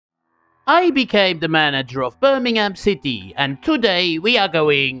I became the manager of Birmingham City, and today we are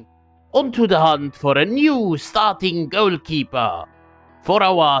going onto the hunt for a new starting goalkeeper for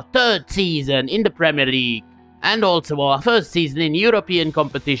our third season in the Premier League and also our first season in European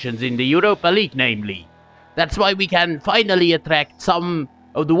competitions in the Europa League namely. That's why we can finally attract some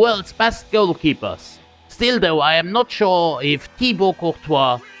of the world's best goalkeepers. Still though, I am not sure if Thibaut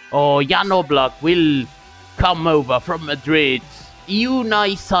Courtois or Jan Oblak will come over from Madrid.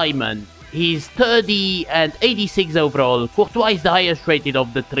 Unai Simon, he's 30 and 86 overall. Courtois is the highest rated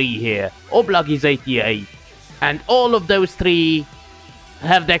of the three here. Oblak is 88. And all of those three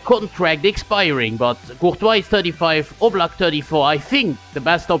have their contract expiring, but Courtois is 35, Oblak 34. I think the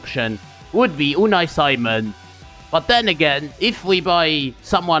best option would be Unai Simon. But then again, if we buy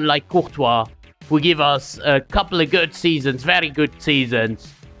someone like Courtois, who give us a couple of good seasons, very good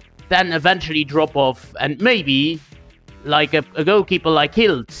seasons, then eventually drop off, and maybe like a goalkeeper like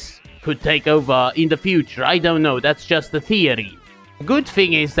Hiltz could take over in the future. I don't know, that's just a theory. The good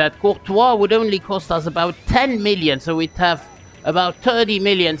thing is that Courtois would only cost us about 10 million, so we'd have about 30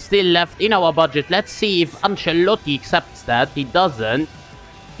 million still left in our budget. Let's see if Ancelotti accepts that. He doesn't.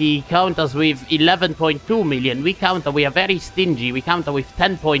 He counters with 11.2 million. We are very stingy. We counter with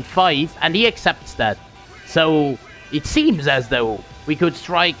 10.5 and he accepts that. So it seems as though we could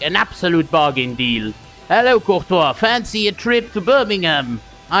strike an absolute bargain deal. Hello Courtois, fancy a trip to Birmingham?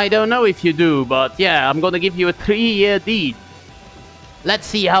 I don't know if you do, but yeah, I'm gonna give you a 3-year deal. Let's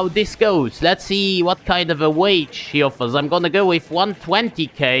see how this goes. Let's see what kind of a wage he offers. I'm gonna go with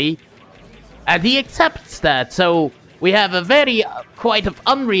 120k and he accepts that. So we have a very quite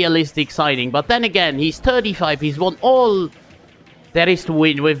unrealistic signing, but then again, he's 35, he's won all there is to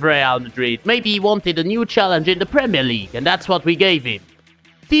win with Real Madrid. Maybe he wanted a new challenge in the Premier League, and that's what we gave him.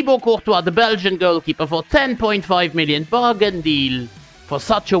 Thibaut Courtois, the Belgian goalkeeper, for 10.5 million, bargain deal for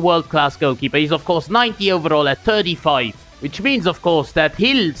such a world-class goalkeeper. He's of course 90 overall at 35, which means of course that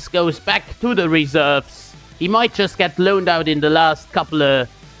Hiltz goes back to the reserves. He might just get loaned out in the last couple of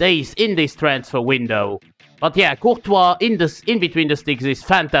days in this transfer window. But yeah, Courtois in between the sticks is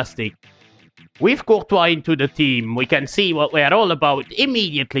fantastic. With Courtois into the team, we can see what we are all about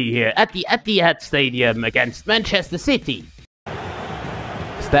immediately here at the Etihad Stadium against Manchester City.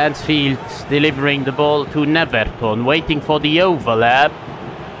 Stansfield delivering the ball to Neverton, waiting for the overlap,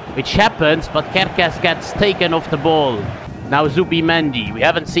 which happens, but Kerkez gets taken off the ball. Now Zubimendi, we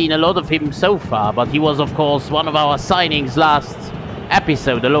haven't seen a lot of him so far, but he was of course one of our signings last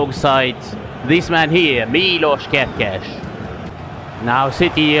episode alongside this man here, Milos Kerkez. Now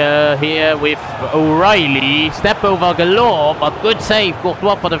City here with O'Reilly, step over galore, but good save,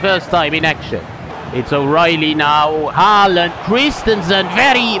 Courtois for the first time in action. It's O'Reilly now, Haaland, Christensen,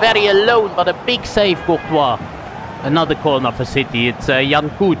 very alone, but a big save, Courtois. Another corner for City, it's Jan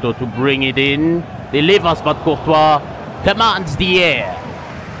Couto to bring it in, delivers, but Courtois commands the air.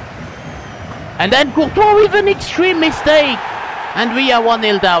 And then Courtois with an extreme mistake, and we are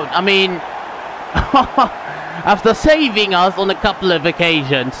 1-0 down. I mean, after saving us on a couple of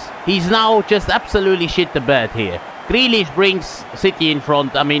occasions, he's now just absolutely shit the bed here. Grealish brings City in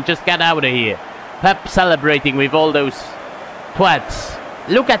front. I mean, just get out of here. Pep celebrating with all those twats.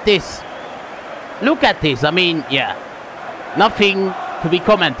 Look at this. Look at this. I mean, yeah. Nothing to be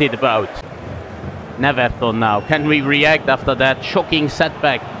commented about. Neverton now. Can we react after that shocking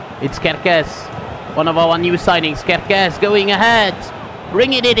setback? It's Kerkez. One of our new signings. Kerkez going ahead.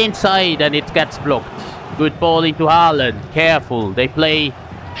 Bringing it inside and it gets blocked. Good ball into Haaland. Careful. They play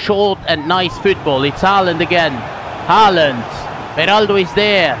short and nice football. It's Haaland again. Haaland. Beraldo is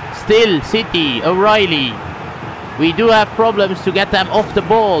there. Still City. O'Reilly. We do have problems to get them off the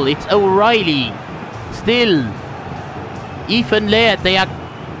ball. It's O'Reilly. Still. Ethan Laird. They are,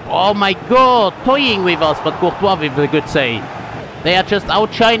 oh my god, toying with us, but Courtois with a good save. They are just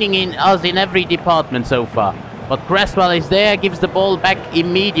outshining us in every department so far. But Cresswell is there, gives the ball back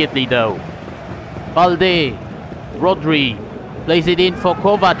immediately though. Balde, Rodri, plays it in for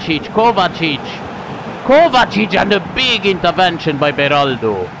Kovacic, Kovacic and a big intervention by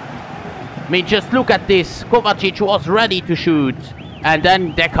Beraldo. I mean, just look at this, Kovacic was ready to shoot, and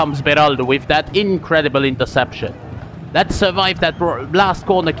then there comes Beraldo with that incredible interception. Let's survive that last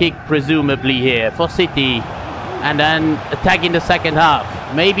corner kick presumably here for City, and then attack in the second half.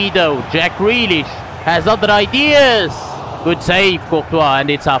 Maybe though, Jack Grealish has other ideas. Good save, Courtois, and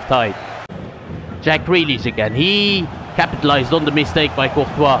it's half time. Jack Grealish again. He capitalized on the mistake by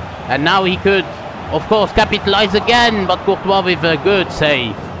Courtois, and now he could, of course, capitalize again, but Courtois with a good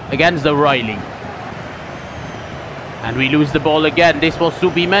save against O'Reilly. And we lose the ball again. This was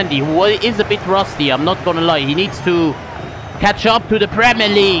Zubimendi, who is a bit rusty, I'm not gonna lie. He needs to catch up to the Premier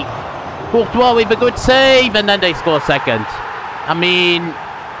League. Courtois with a good save, and then they score second. I mean,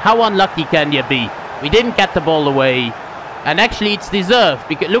 how unlucky can you be? We didn't get the ball away, and actually it's deserved.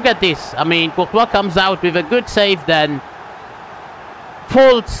 Because look at this. I mean, Courtois comes out with a good save, then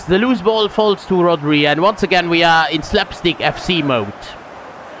faults, the loose ball falls to Rodri, and once again we are in slapstick FC mode.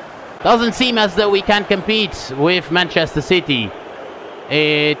 Doesn't seem as though we can compete with Manchester City.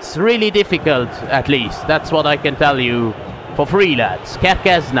 It's really difficult, at least. That's what I can tell you for free, lads.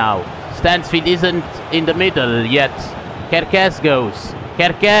 Kerkez now. Stansfield isn't in the middle yet. Kerkez goes.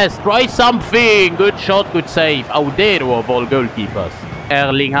 Kerkez, try something. Good shot, good save. Audero of all goalkeepers.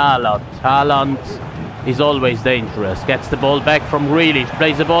 Erling Haaland. Haaland is always dangerous. Gets the ball back from Grealish.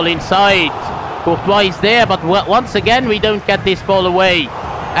 Plays the ball inside. Courtois is there, but once again we don't get this ball away.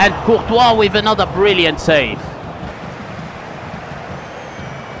 And Courtois with another brilliant save.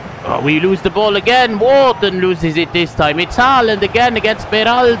 Oh, we lose the ball again. Wharton loses it this time. It's Haaland again against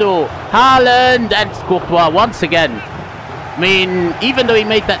Beraldo. Haaland and Courtois once again. I mean, even though he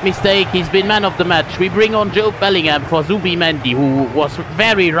made that mistake, he's been man of the match. We bring on Joe Bellingham for Zubimendi, who was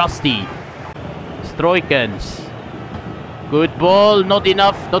very rusty. Stroikens. Good ball, not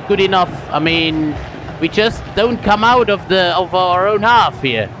enough, not good enough. I mean, we just don't come out of our own half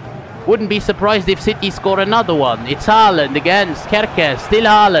here. Wouldn't be surprised if City score another one. It's Haaland against Kerkez, still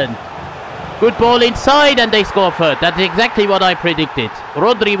Haaland. Good ball inside and they score third. That's exactly what I predicted.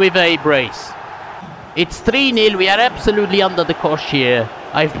 Rodri with a brace. It's 3-0, we are absolutely under the cosh here.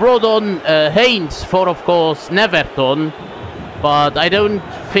 I've brought on Haynes for, of course, Neverton. But I don't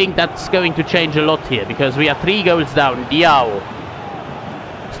think that's going to change a lot here, because we are 3 goals down. Diao.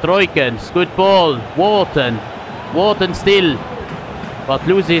 Stroikens, good ball. Wharton. Wharton still, but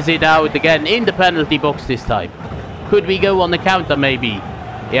loses it out again in the penalty box this time. Could we go on the counter maybe?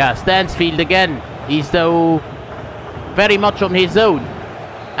 Yeah, Stansfield again. He's though very much on his own.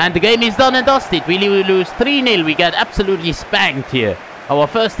 And the game is done and dusted. We lose 3-0. We get absolutely spanked here. Our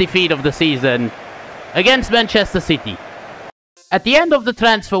first defeat of the season against Manchester City. At the end of the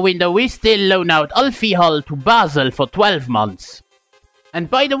transfer window, we still loan out Alfie Hull to Basel for 12 months. And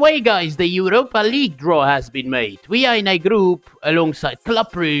by the way, guys, the Europa League draw has been made. We are in a group alongside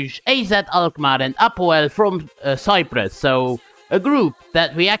Club Brugge, AZ Alkmaar and Apoel from Cyprus. So, a group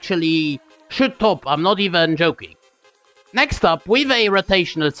that we actually should top. I'm not even joking. Next up, with a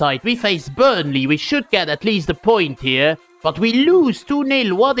rotational side, we face Burnley. We should get at least a point here. But we lose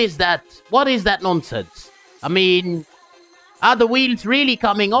 2-0. What is that? What is that nonsense? I mean, are the wheels really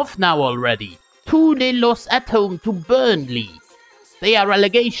coming off now already? 2-0 loss at home to Burnley. They are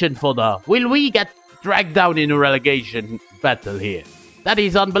relegation fodder. Will we get dragged down in a relegation battle here? That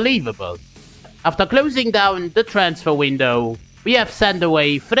is unbelievable. After closing down the transfer window, we have sent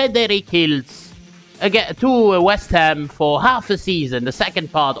away Frederick Hills again to West Ham for half a season, the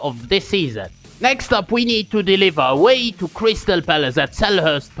second part of this season. Next up, we need to deliver away to Crystal Palace at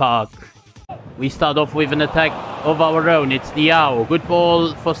Selhurst Park. We start off with an attack of our own. It's Diao. Good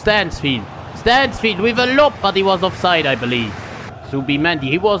ball for Stansfield. Stansfield with a lob, but he was offside, I believe. Zubimendi,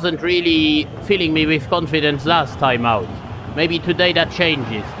 he wasn't really filling me with confidence last time out. Maybe today that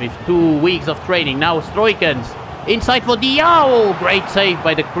changes with 2 weeks of training. Now Stroikens inside for Diao. Great save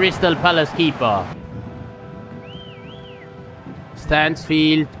by the Crystal Palace keeper.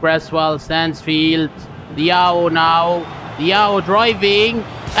 Stansfield, Cresswell, Stansfield, Diao now. Diao driving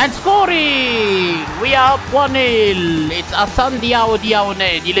and scoring. We are up 1-0. It's Hassan Diao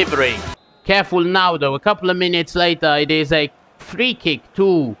delivering. Careful now though. A couple of minutes later, it is a free kick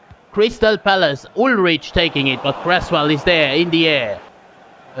to Crystal Palace. Ulrich taking it, but Cresswell is there in the air.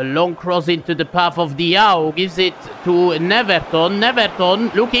 A long cross into the path of Diao. Gives it to Neverton.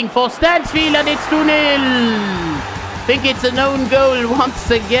 Neverton looking for Stansfield and it's 2-0. Think it's an own goal once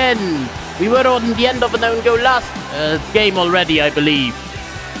again. We were on the end of an own goal last game already, I believe.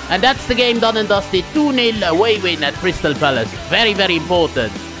 And that's the game done and dusted. 2-0 away win at Crystal Palace. Very, very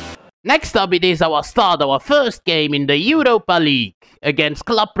important. Next up, it is our start, our first game in the Europa League against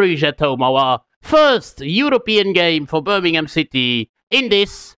Club Brugge at home. Our first European game for Birmingham City in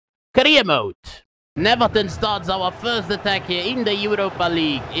this career mode. Neverton starts our first attack here in the Europa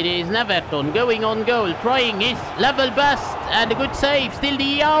League. It is Neverton going on goal, trying his level best, and a good save. Still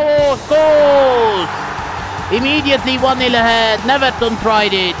Diao scores! Immediately 1-0 ahead. Neverton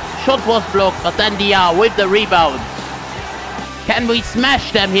tried it. Shot was blocked, but then Diao with the rebound. Can we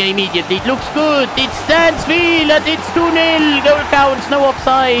smash them here immediately? It looks good. It's Stansfield and it's 2-0. Goal counts, no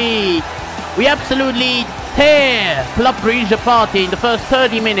offside. We absolutely tear Club Brugge apart in the first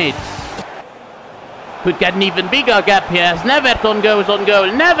 30 minutes. Could get an even bigger gap here as Neverton goes on goal.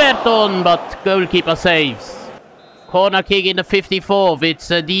 Neverton, but goalkeeper saves. Corner kick in the 54th. It's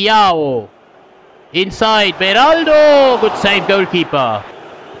Diao. Inside, Beraldo. Good save, goalkeeper.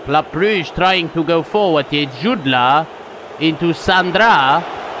 Club Brugge trying to go forward here. Judla into Sandra.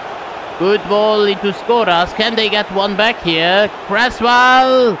 Good ball into Skoras. Can they get one back here?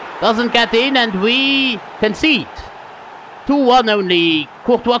 Cresswell doesn't get in and we concede. 2-1 only.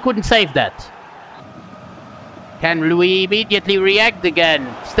 Courtois couldn't save that. Can Louis immediately react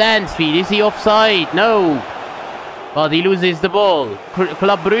again? Stansfield, is he offside? No. But he loses the ball.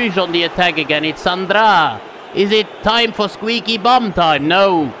 Club Brugge on the attack again. It's Sandra. Is it time for squeaky bum time?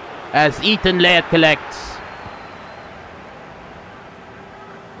 No. As Ethan Laird collects.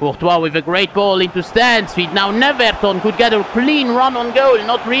 Courtois with a great ball into Stansfield. Now Neverton could get a clean run on goal.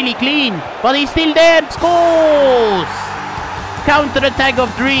 Not really clean, but he's still there. Scores! Counter-attack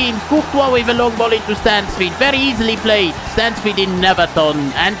of dreams. Courtois with a long ball into Stansfield. Very easily played. Stansfield in Neverton.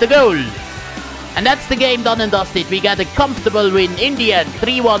 And the goal. And that's the game done and dusted. We get a comfortable win in the end.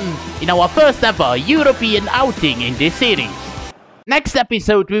 3-1 in our first ever European outing in this series. Next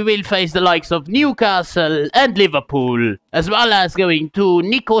episode we will face the likes of Newcastle and Liverpool, as well as going to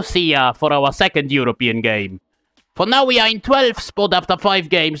Nicosia for our second European game. For now we are in 12th spot after 5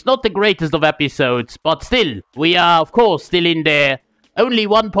 games, not the greatest of episodes, but still, we are of course still in there. Only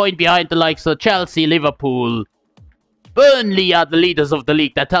 1 point behind the likes of Chelsea, Liverpool. Burnley are the leaders of the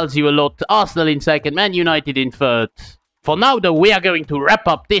league, that tells you a lot. Arsenal in second, Man United in third. For now though, we are going to wrap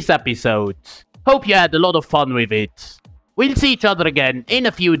up this episode. Hope you had a lot of fun with it. We'll see each other again in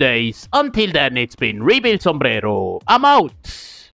a few days. Until then, it's been Rebuild Sombrero. I'm out.